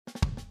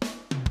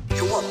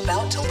You're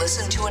about to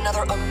listen to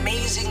another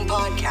amazing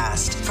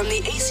podcast from the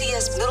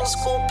ACS Middle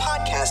School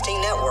Podcasting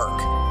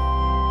Network.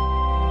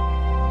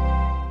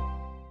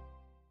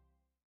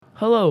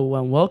 Hello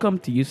and welcome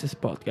to USIS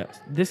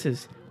Podcast. This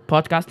is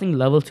Podcasting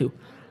Level 2.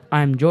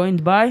 I'm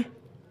joined by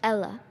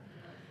Ella.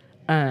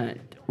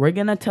 and we're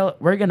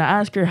gonna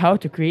ask her how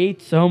to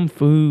create some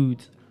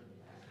foods.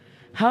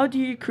 How do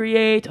you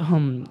create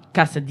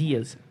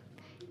quesadillas?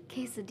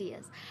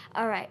 Quesadillas.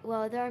 All right.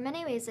 Well, there are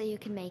many ways that you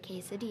can make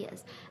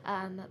quesadillas,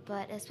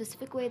 but a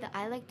specific way that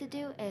I like to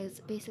do is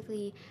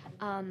basically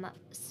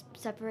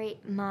separate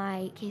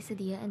my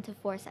quesadilla into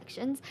 4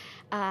 sections.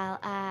 I'll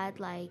add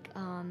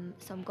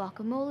some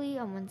guacamole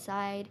on one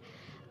side,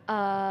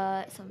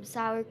 some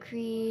sour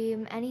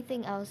cream,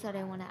 anything else that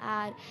I want to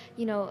add.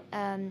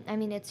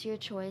 It's your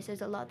choice.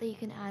 There's a lot that you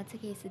can add to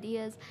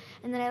quesadillas,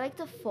 and then I like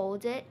to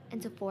fold it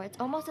into 4. It's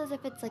almost as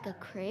if it's like a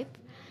crepe.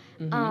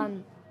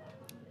 Mm-hmm.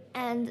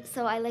 And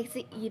so I like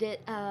to eat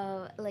it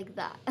like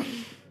that.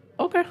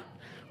 Okay.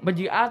 But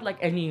do you add like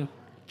any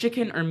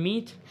chicken or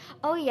meat?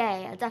 Oh,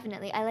 yeah,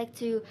 definitely. I like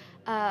to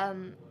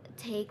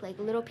take like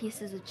little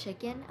pieces of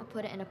chicken, I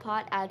put it in a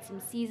pot, add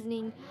some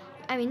seasoning.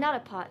 I mean, not a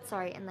pot,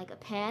 sorry, in like a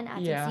pan,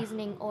 add some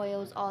seasoning,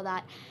 oils, all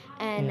that.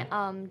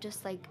 And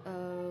just like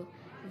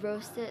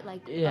roast it,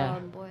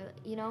 boil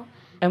it,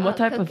 And what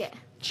type of it.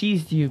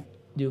 cheese do you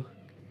do?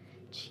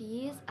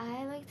 Cheese,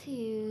 I like to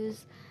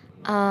use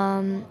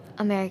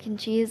American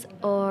cheese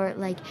or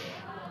like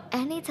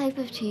any type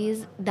of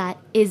cheese that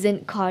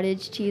isn't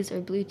cottage cheese or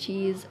blue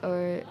cheese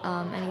or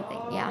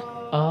anything. Yeah.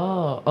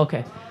 Oh,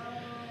 okay.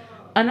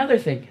 Another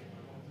thing.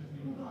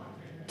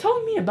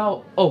 Tell me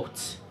about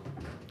oats.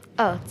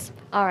 Oats.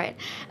 All right.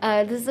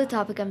 This is a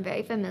topic I'm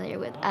very familiar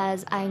with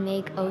as I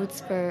make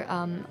oats for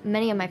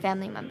many of my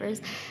family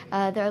members.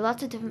 There are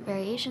lots of different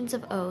variations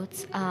of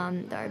oats.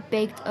 There are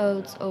baked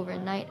oats,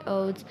 overnight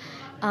oats,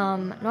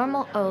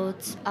 normal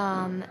oats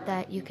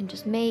that you can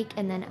just make,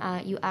 and then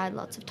you add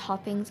lots of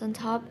toppings on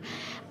top.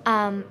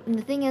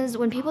 The thing is,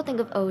 when people think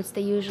of oats,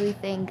 they usually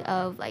think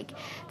of like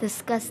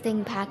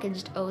disgusting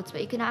packaged oats,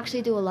 but you can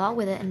actually do a lot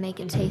with it and make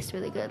it taste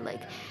really good.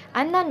 Like,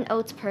 I'm not an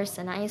oats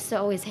person. I used to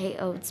always hate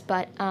oats,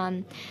 but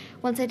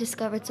once I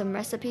discovered some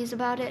recipes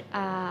about it,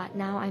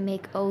 now I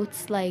make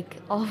oats like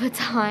all the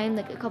time,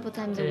 like a couple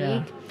times a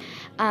week.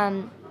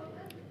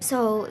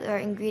 So there are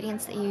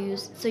ingredients that you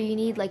use. So you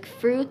need like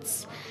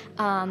fruits.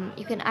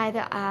 You can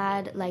either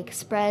add like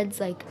spreads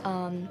like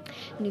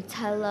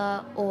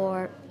Nutella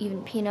or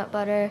even peanut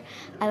butter.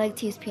 I like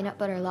to use peanut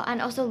butter a lot,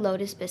 and also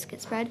Lotus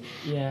biscuit spread.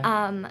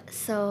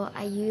 So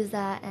I use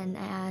that, and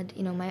I add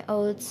my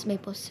oats,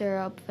 maple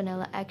syrup,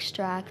 vanilla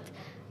extract,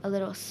 a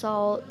little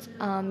salt.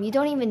 You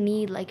don't even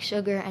need like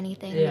sugar or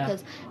anything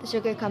because the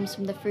sugar comes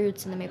from the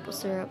fruits and the maple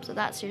syrup, so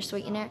that's your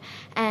sweetener.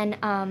 And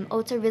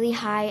oats are really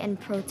high in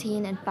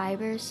protein and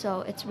fiber,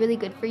 so it's really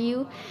good for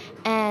you,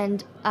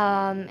 and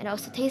it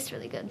also tastes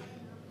really good.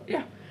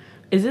 Yeah.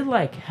 Is it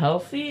like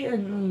healthy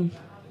and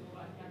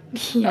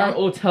Yeah. are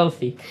oats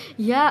healthy?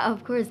 Yeah,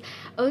 of course.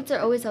 Oats are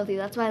always healthy.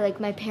 That's why like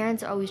my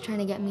parents are always trying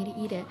to get me to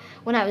eat it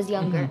when I was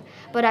younger.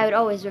 But I would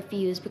always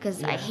refuse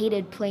because I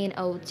hated plain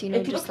oats, It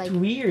just looked like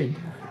weird,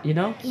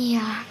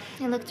 Yeah,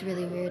 it looked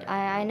really weird.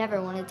 I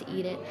never wanted to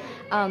eat it.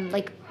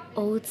 Like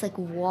oats, like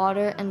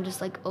water and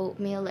just like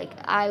oatmeal, like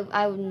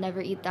I would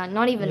never eat that.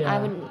 Not even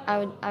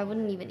I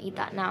wouldn't even eat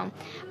that now.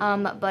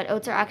 But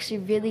oats are actually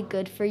really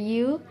good for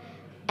you.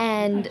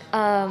 And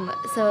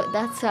so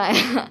that's why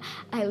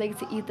I like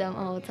to eat them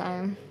all the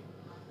time.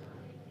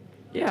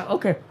 Yeah,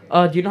 okay.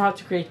 Do you know how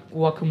to create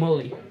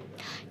guacamole?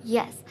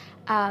 Yes,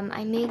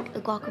 I make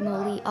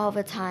guacamole all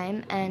the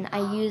time, and I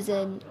use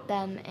them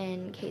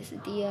in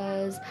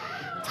quesadillas,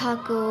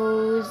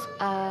 tacos.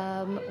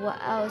 What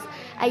else?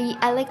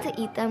 I like to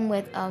eat them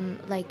with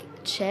like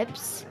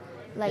chips,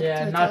 like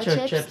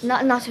tortilla chips.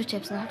 Not nacho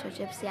chips.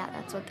 Yeah,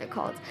 that's what they're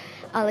called.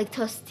 Like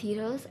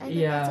Tostitos, I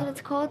think that's what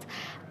it's called.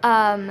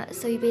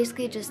 So you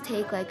basically just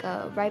take like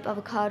a ripe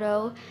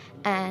avocado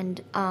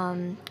and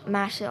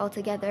mash it all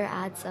together.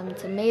 Add some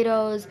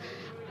tomatoes,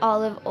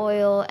 olive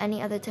oil,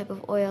 any other type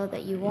of oil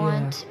that you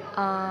want.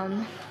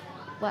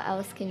 What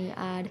else can you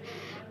add?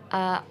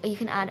 You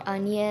can add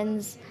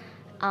onions,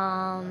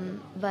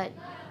 but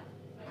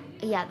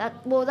yeah,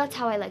 that's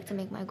how I like to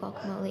make my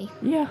guacamole.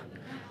 Yeah.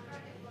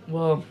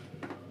 Well,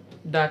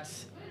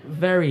 that's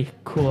very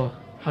cool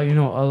how you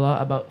know a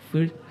lot about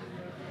food.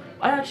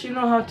 I actually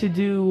know how to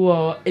do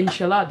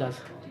enchiladas.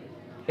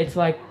 It's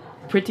like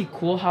pretty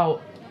cool how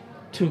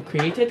to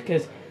create it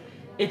because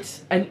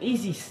it's an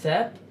easy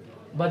step,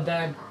 but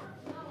then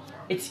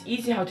it's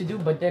easy how to do,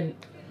 but then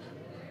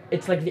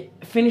it's like the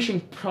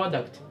finishing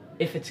product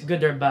if it's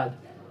good or bad.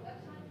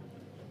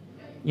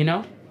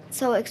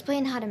 So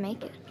explain how to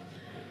make it.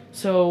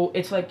 So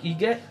it's like you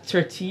get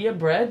tortilla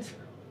bread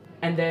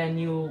and then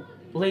you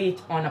lay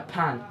it on a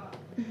pan.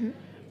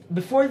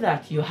 Before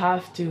that, you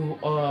have to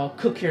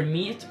cook your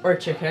meat or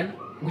chicken,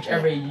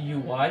 whichever you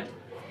want,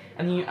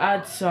 and then you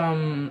add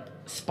some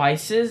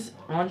spices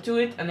onto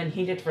it and then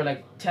heat it for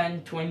like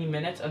 10-20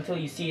 minutes until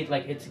you see it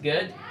like it's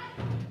good,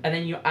 and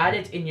then you add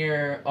it in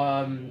your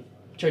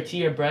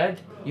tortilla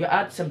bread, you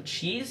add some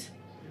cheese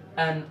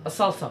and a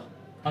salsa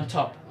on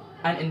top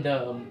and in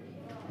the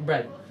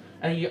bread.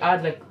 And you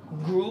add like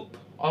group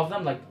of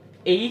them, like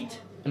 8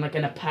 and like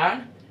in a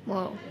pan.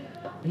 Whoa.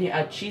 And you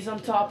add cheese on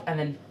top and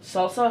then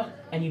salsa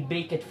and you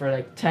bake it for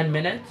like 10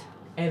 minutes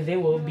and they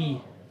will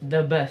be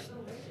the best.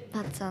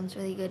 That sounds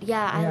really good.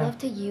 Yeah, I Yeah. love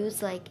to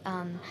use like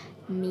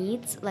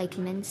meats, like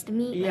minced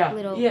meat, Yeah, like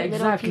little yeah, little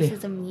exactly.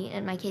 pieces of meat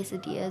in my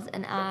quesadillas,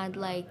 and add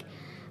like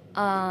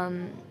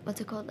what's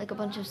it called? Like a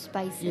bunch of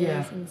spices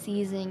Yeah. and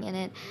seasoning in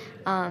it,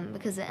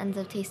 because it ends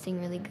up tasting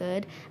really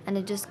good, and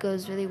it just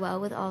goes really well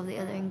with all the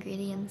other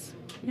ingredients.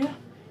 Yeah.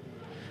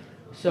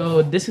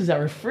 So this is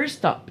our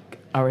first topic.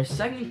 Our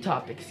second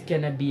topic is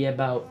gonna be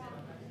about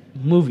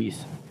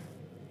movies.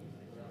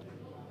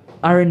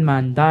 Iron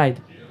Man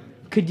died.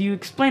 Could you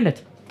explain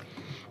it?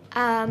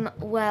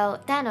 Well,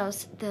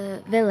 Thanos,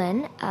 the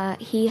villain,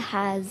 he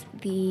has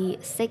the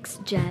 6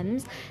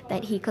 gems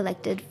that he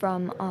collected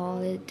from all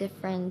the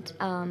different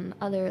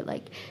other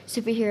like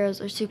superheroes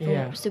or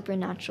Yeah.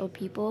 supernatural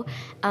people.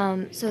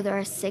 So there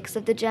are 6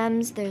 of the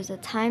gems. There's a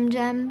time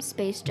gem,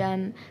 space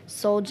gem,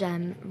 soul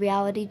gem,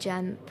 reality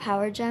gem,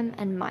 power gem,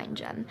 and mind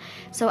gem.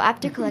 So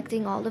after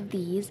collecting all of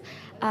these,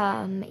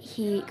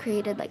 he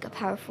created like a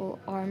powerful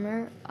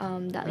armor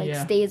that like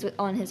Yeah. stays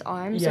on his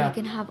arm, so Yeah. he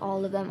can have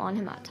all of them on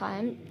him at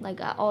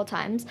all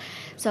times.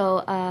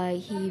 So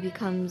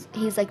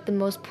he's like the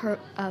most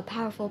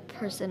powerful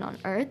person on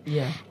Earth.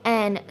 Yeah.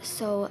 And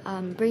so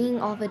bringing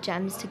all the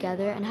gems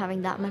together and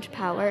having that much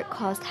power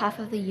caused half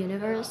of the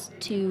universe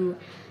to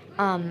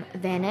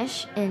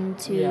vanish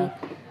into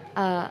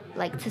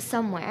like to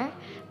somewhere,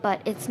 but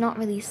it's not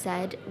really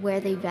said where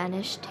they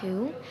vanished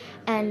to.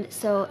 And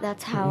so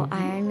that's how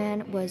Iron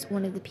Man was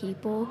one of the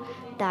people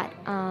that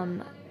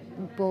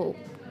well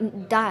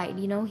died.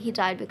 You know, he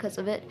died because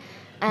of it.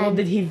 And Well,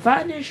 did he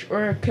vanish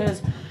or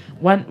because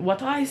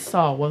what I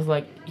saw was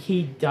like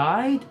he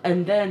died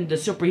and then the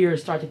superhero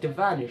started to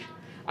vanish.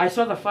 I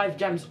saw the 5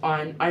 gems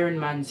on Iron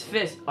Man's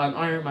fist, on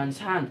Iron Man's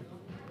hand.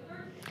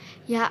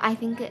 yeah, I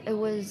think it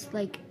was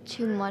like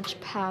too much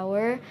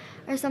power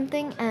or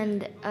something,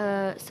 and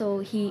so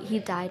he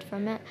died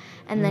from it,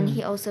 and then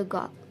he also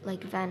got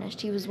like vanished.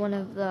 He was one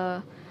of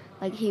the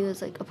he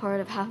was like a part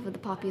of half of the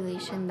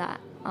population that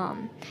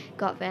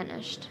got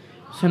vanished.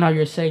 So now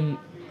you're saying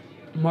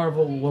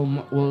Marvel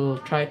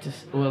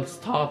will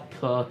stop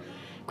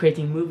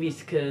creating movies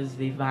because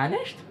they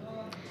vanished,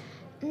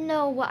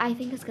 No, what I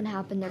think is gonna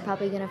happen, they're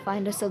probably gonna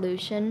find a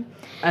solution,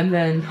 and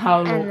then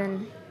how and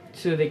then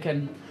so they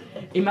can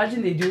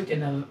imagine they do it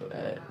in a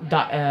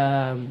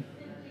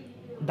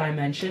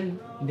dimension.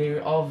 They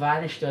all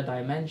vanish to a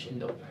dimension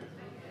though.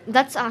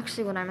 that's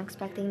actually what I'm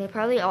expecting. They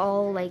probably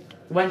all like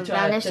Went to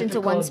vanished a into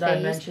typical one space.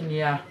 dimension,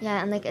 yeah.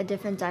 Yeah, and like a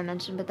different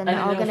dimension, but then And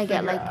they're all they'll gonna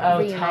get figure like out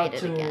reunited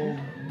how to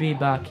again. be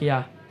back,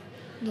 yeah.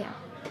 Yeah.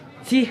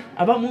 See,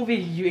 about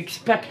movies, you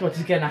expect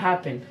what's gonna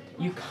happen.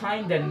 You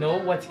kinda know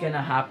what's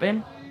gonna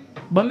happen,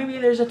 but maybe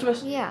there's a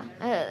twist. Yeah,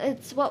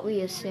 it's what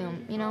we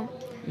assume, you know?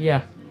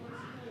 Yeah.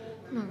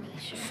 Not really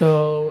sure.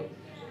 So,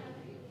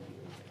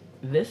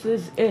 this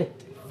is it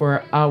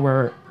for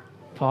our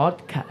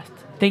podcast.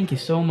 Thank you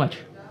so much.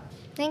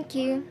 Thank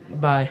you.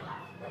 Bye.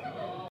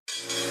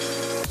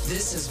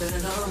 This has been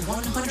another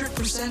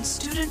 100%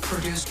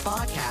 student-produced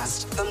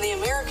podcast from the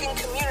American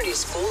Community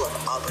School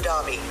of Abu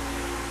Dhabi.